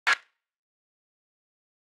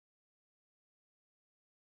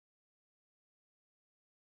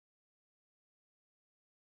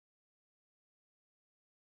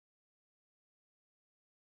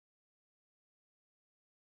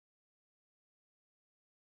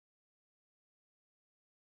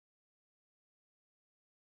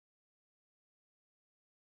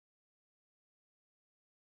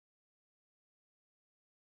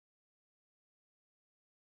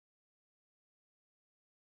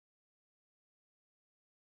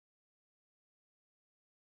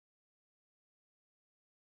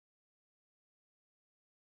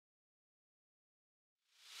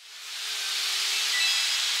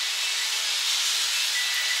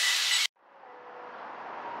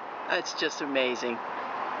That's just amazing.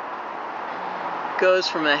 Goes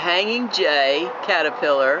from a hanging J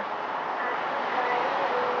caterpillar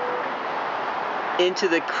into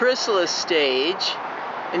the chrysalis stage,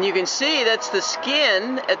 and you can see that's the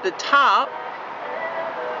skin at the top,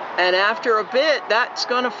 and after a bit that's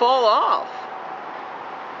going to fall off.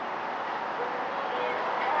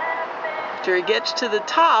 After it gets to the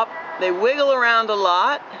top, they wiggle around a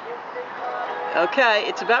lot. Okay,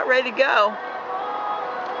 it's about ready to go.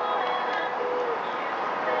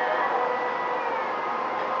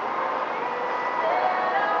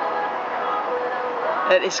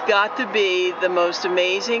 That has got to be the most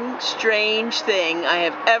amazing, strange thing I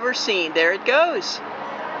have ever seen. There it goes.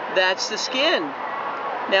 That's the skin.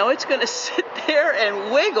 Now it's going to sit there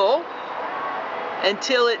and wiggle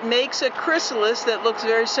until it makes a chrysalis that looks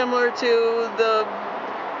very similar to the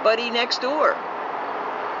buddy next door.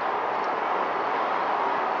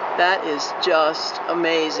 That is just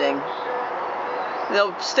amazing.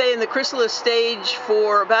 They'll stay in the chrysalis stage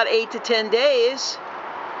for about 8 to 10 days.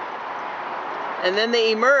 And then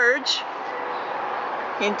they emerge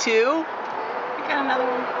into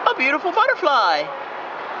a beautiful butterfly.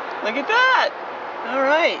 Look at that. All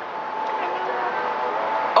right.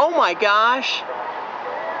 Oh my gosh.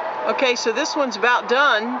 Okay, so this one's about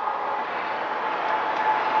done.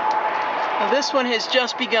 Well, this one has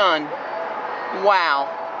just begun. Wow.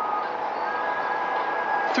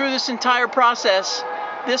 Through this entire process,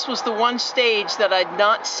 this was the one stage that I'd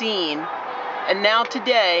not seen. And now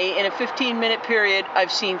today, in a 15-minute period,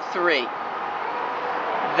 I've seen 3.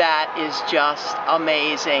 That is just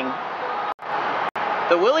amazing.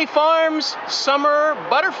 The Willey Farms Summer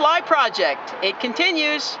Butterfly Project. It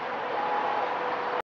continues.